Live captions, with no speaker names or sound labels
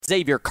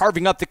Xavier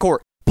carving up the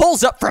court.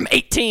 Pulls up from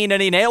 18, and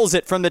he nails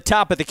it from the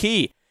top of the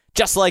key.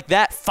 Just like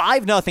that,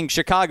 5-0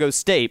 Chicago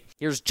State.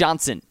 Here's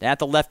Johnson at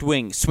the left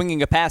wing,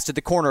 swinging a pass to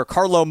the corner.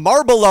 Carlo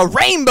Marble, a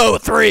rainbow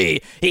three.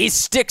 He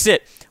sticks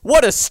it.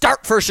 What a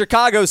start for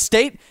Chicago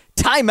State.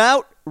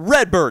 Timeout,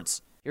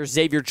 Redbirds. Here's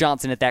Xavier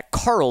Johnson at that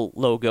Carl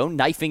logo,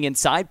 knifing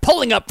inside,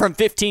 pulling up from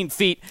 15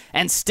 feet,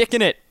 and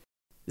sticking it.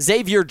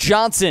 Xavier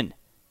Johnson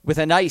with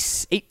a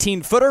nice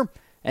 18-footer.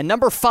 And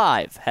number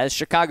 5 has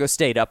Chicago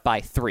State up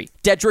by 3.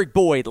 Dedrick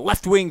Boyd,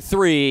 left wing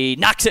three,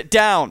 knocks it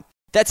down.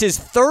 That's his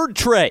third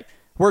tray.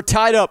 We're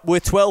tied up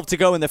with 12 to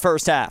go in the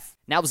first half.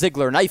 Now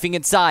Ziegler knifing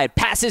inside,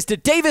 passes to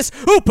Davis,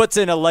 who puts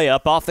in a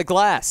layup off the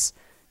glass.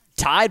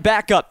 Tied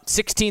back up,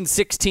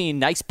 16-16.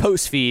 Nice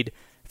post feed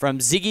from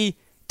Ziggy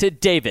to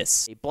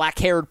Davis. A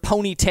black-haired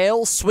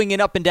ponytail swinging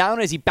up and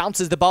down as he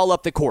bounces the ball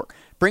up the court.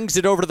 Brings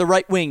it over to the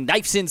right wing,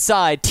 knifes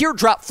inside,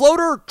 teardrop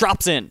floater,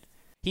 drops in.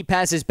 He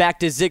passes back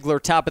to Ziegler,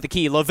 top of the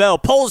key. Lavelle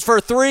pulls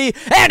for 3,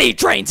 and he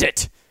drains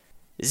it.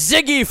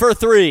 Ziggy for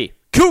 3.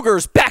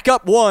 Cougars back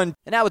up 1,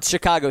 and now it's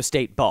Chicago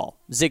State ball.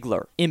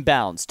 Ziegler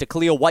inbounds to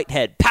Khalil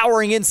Whitehead,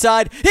 powering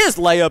inside. His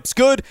layup's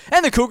good,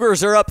 and the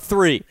Cougars are up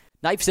 3.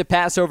 Knifes a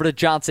pass over to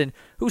Johnson,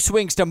 who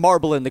swings to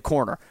Marble in the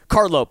corner.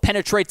 Carlo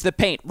penetrates the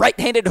paint.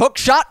 Right-handed hook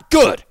shot,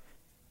 good.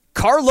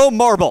 Carlo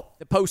Marble.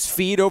 The post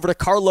feed over to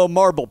Carlo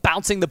Marble,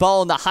 bouncing the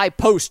ball in the high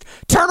post.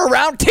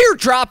 Turnaround,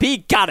 teardrop, he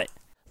got it.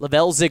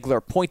 Lavelle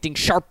Ziegler pointing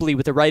sharply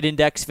with the right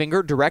index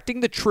finger, directing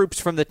the troops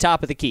from the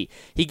top of the key.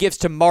 He gives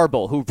to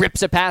Marble, who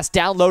rips a pass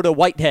down low to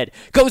Whitehead.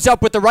 Goes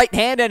up with the right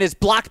hand and is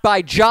blocked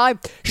by Jai.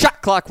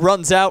 Shot clock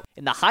runs out.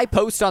 In the high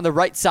post on the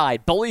right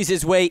side, bullies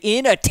his way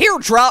in. A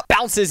teardrop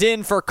bounces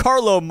in for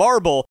Carlo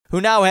Marble,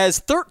 who now has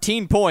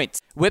 13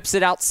 points. Whips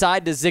it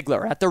outside to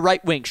Ziegler at the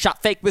right wing.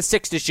 Shot fake with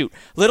 6 to shoot.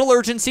 Little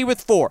urgency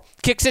with 4.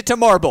 Kicks it to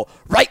Marble.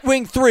 Right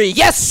wing 3.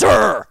 Yes,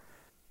 sir!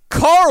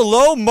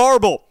 Carlo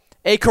Marble.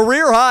 A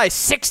career-high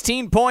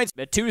 16 points.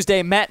 A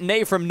Tuesday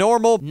matinee from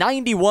Normal,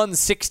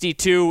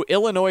 91-62.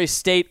 Illinois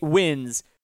State wins.